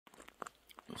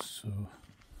So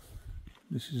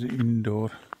this is an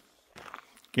indoor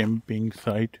camping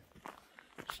site.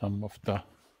 Some of the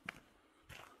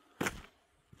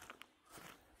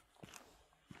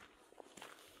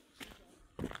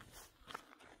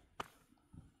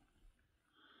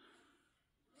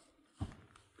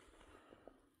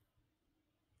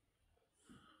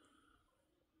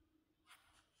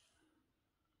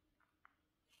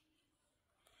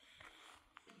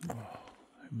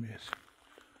amazing.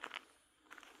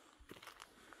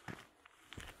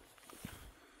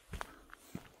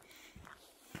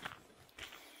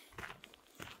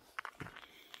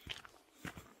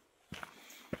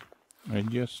 I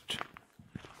just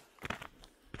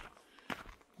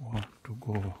want to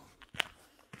go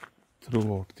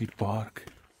throughout the park.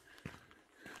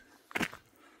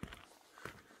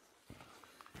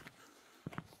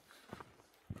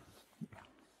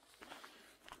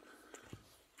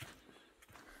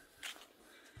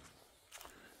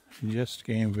 Just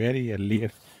came very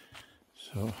earlier,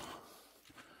 so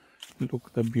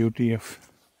look the beauty of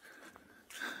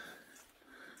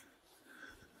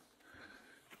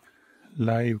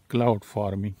live cloud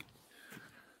forming.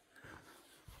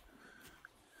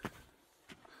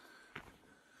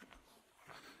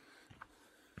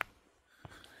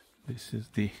 This is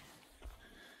the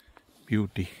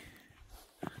beauty.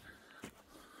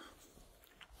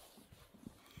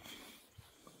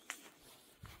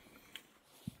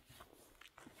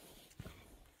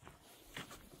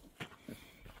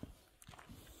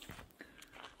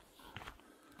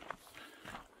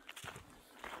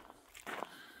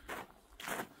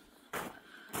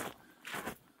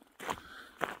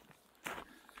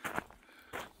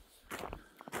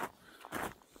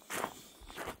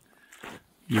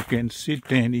 You can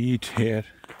sit and eat here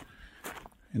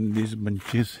in these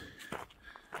benches.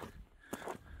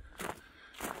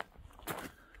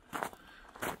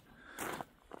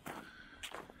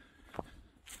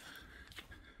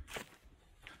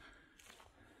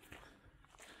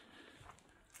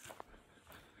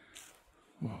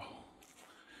 Wow,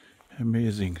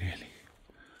 amazing really.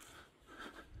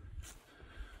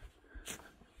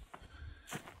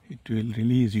 It will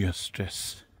release your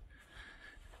stress.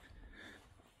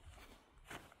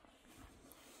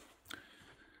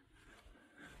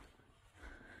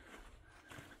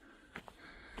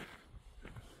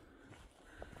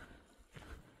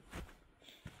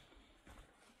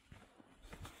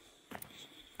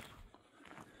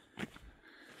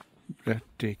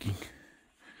 Breathtaking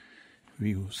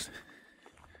views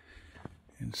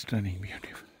and stunning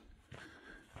beautiful.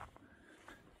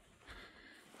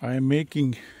 I am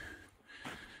making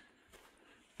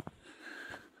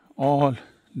all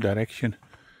direction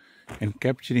and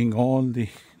capturing all the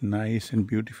nice and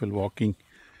beautiful walking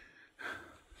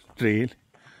trail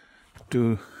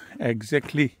to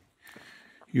exactly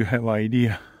you have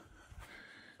idea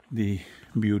the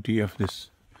beauty of this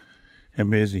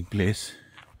amazing place.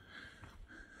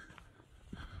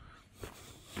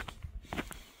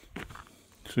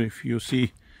 So if you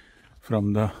see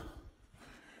from the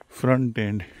front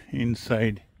and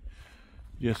inside,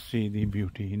 just see the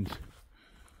beauty.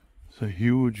 It's a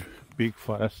huge big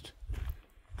forest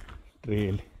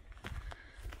trail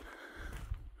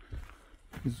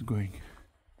is going.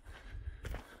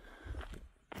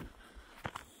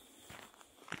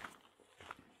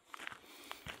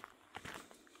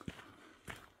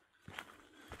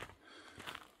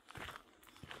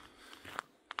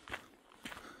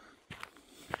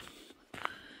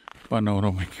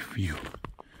 Panoramic view.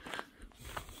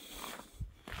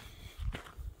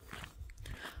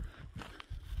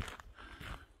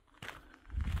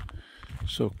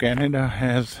 So Canada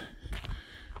has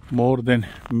more than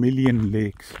 1 million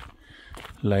lakes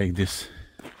like this.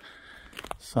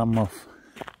 Some of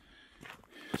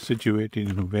situated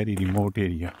in a very remote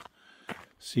area.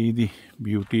 See the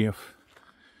beauty of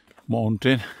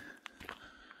mountain.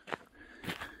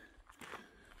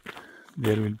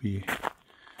 There will be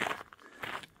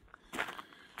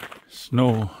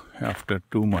snow after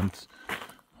 2 months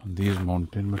on these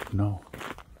mountains, but now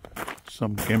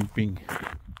some camping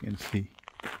you can see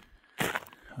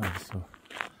also,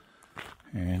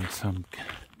 and some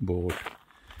boat.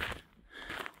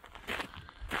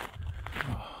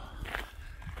 Oh,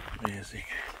 amazing.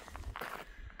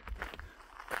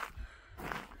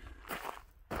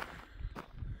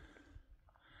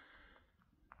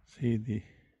 See the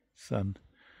sun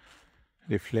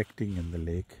reflecting in the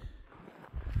lake.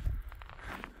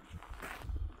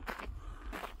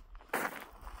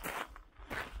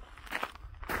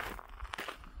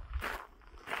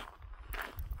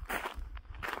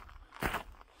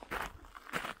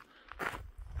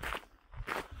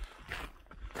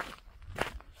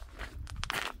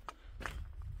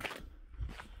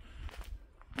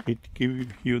 it gives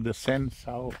you the sense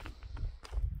how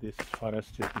this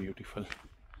forest is beautiful.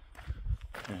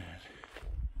 And